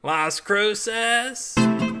Las Cruces.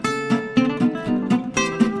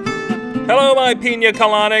 Hello, my pina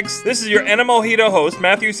colonics. This is your Enemojito host,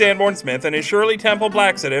 Matthew Sanborn Smith, and his Shirley Temple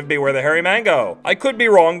Blacksedative, Beware the Hairy Mango. I could be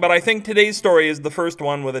wrong, but I think today's story is the first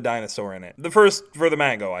one with a dinosaur in it. The first for the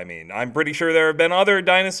mango, I mean. I'm pretty sure there have been other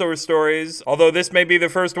dinosaur stories, although this may be the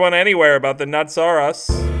first one anywhere about the Nutsaurus.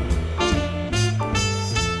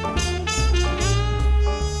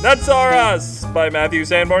 Nutsaurus by Matthew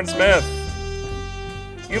Sanborn Smith.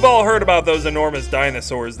 You've all heard about those enormous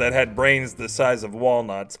dinosaurs that had brains the size of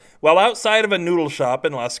walnuts. Well, outside of a noodle shop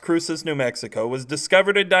in Las Cruces, New Mexico, was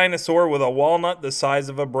discovered a dinosaur with a walnut the size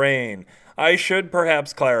of a brain. I should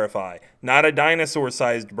perhaps clarify, not a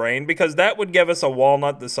dinosaur-sized brain, because that would give us a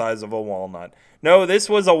walnut the size of a walnut. No, this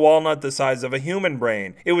was a walnut the size of a human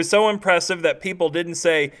brain. It was so impressive that people didn't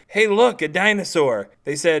say, "Hey, look, a dinosaur."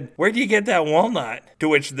 They said, "Where'd you get that walnut?" To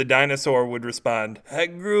which the dinosaur would respond, "I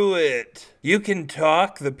grew it." "You can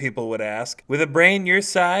talk?" the people would ask. "With a brain your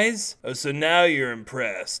size?" "Oh, so now you're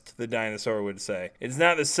impressed," the dinosaur would say. "It's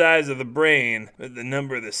not the size of the brain, but the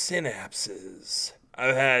number of the synapses.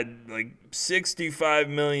 I've had, 65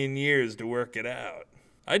 million years to work it out.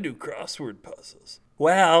 I do crossword puzzles."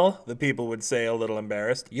 "Well," the people would say, a little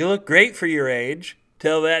embarrassed, "you look great for your age."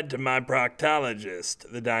 "Tell that to my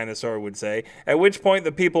proctologist," the dinosaur would say, at which point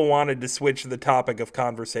the people wanted to switch the topic of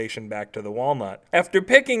conversation back to the walnut. After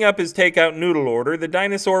picking up his takeout noodle order, the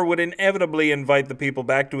dinosaur would inevitably invite the people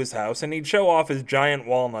back to his house, and he'd show off his giant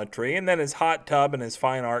walnut tree and then his hot tub and his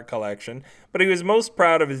fine art collection. But he was most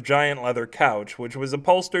proud of his giant leather couch, which was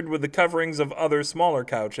upholstered with the coverings of other smaller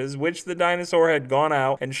couches, which the dinosaur had gone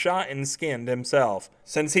out and shot and skinned himself.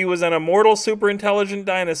 Since he was an immortal, super-intelligent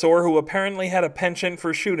dinosaur who apparently had a penchant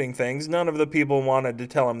for shooting things, none of the people wanted to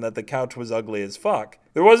tell him that the couch was ugly as fuck.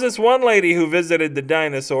 There was this one lady who visited the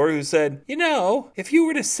dinosaur who said, "You know, if you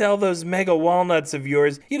were to sell those mega walnuts of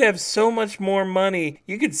yours, you'd have so much more money.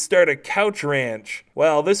 You could start a couch ranch."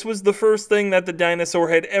 Well, this was the first thing that the dinosaur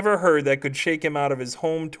had ever heard that could shake him out of his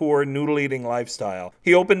home tour noodle-eating lifestyle.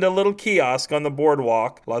 He opened a little kiosk on the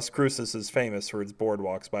boardwalk, Las Cruces is famous for its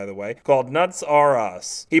boardwalks, by the way, called Nuts R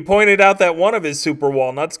Us. He pointed out that one of his super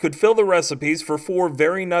walnuts could fill the recipes for 4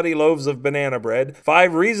 very nutty loaves of banana bread,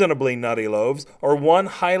 5 reasonably nutty loaves, or 1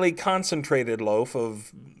 highly concentrated loaf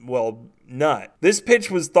of, nut. This pitch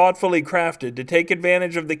was thoughtfully crafted to take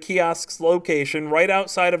advantage of the kiosk's location right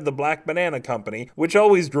outside of the Black Banana Company, which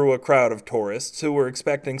always drew a crowd of tourists who were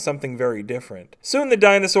expecting something very different. Soon the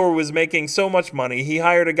dinosaur was making so much money, he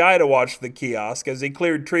hired a guy to watch the kiosk as he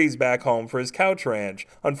cleared trees back home for his couch ranch.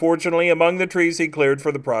 Unfortunately, among the trees he cleared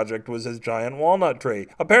for the project was his giant walnut tree.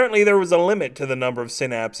 Apparently there was a limit to the number of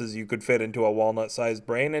synapses you could fit into a walnut-sized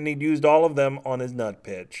brain, and he'd used all of them on his nut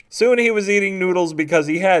pitch. Soon he was eating noodles because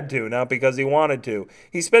he had to, not because he wanted to.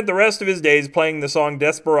 He spent the rest of his days playing the song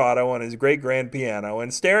Desperado on his great grand piano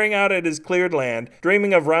and staring out at his cleared land,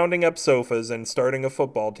 dreaming of rounding up sofas and starting a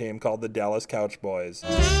football team called the Dallas Couch Boys.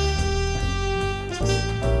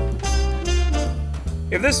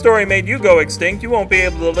 If this story made you go extinct, you won't be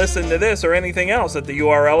able to listen to this or anything else at the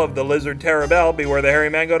URL of the Lizard Terrabell,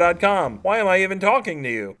 BewareTheHairyMango.com. Why am I even talking to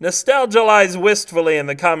you? Nostalgialize wistfully in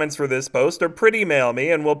the comments for this post, or pretty mail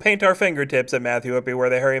me, and we'll paint our fingertips at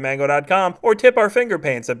Matthew@BewareTheHairyMango.com, or tip our finger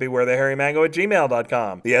paints at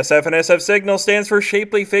BewareTheHairyMango@gmail.com. The SF and SF Signal stands for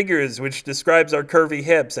Shapely Figures, which describes our curvy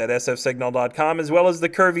hips at SFSignal.com, as well as the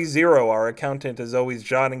Curvy Zero our accountant is always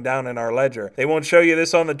jotting down in our ledger. They won't show you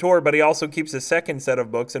this on the tour, but he also keeps a second set of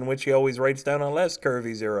books in which he always writes down a less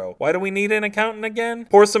curvy zero. Why do we need an accountant again?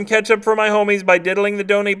 Pour some ketchup for my homies by diddling the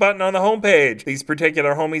donate button on the homepage. These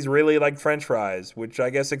particular homies really like french fries, which I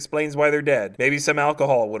guess explains why they're dead. Maybe some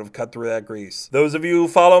alcohol would have cut through that grease. Those of you who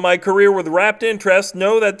follow my career with rapt interest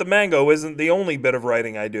know that the mango isn't the only bit of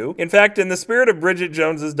writing I do. In fact, in the spirit of Bridget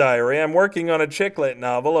Jones's Diary, I'm working on a chick lit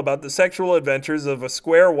novel about the sexual adventures of a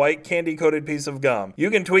square white candy-coated piece of gum. You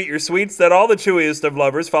can tweet your sweets that all the chewiest of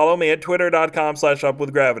lovers follow me at twitter.com/upwithgravity,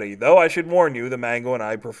 though I should warn you, the mango and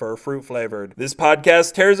I prefer fruit-flavored. This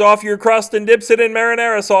podcast tears off your crust and dips it in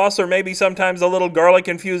marinara sauce, or maybe sometimes a little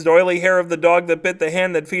garlic-infused oily hair of the dog that bit the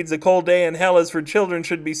hand that feeds a cold day in hell is for children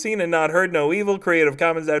should be seen and not heard. No evil. Creative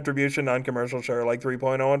Commons Attribution, Non-Commercial, Share Alike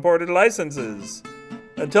 3.0 imported licenses.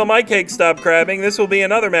 Until my cakes stop crabbing, this will be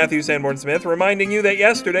another Matthew Sanborn Smith reminding you that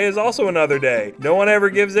yesterday is also another day. No one ever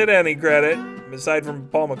gives it any credit, aside from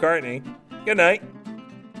Paul McCartney. Good night.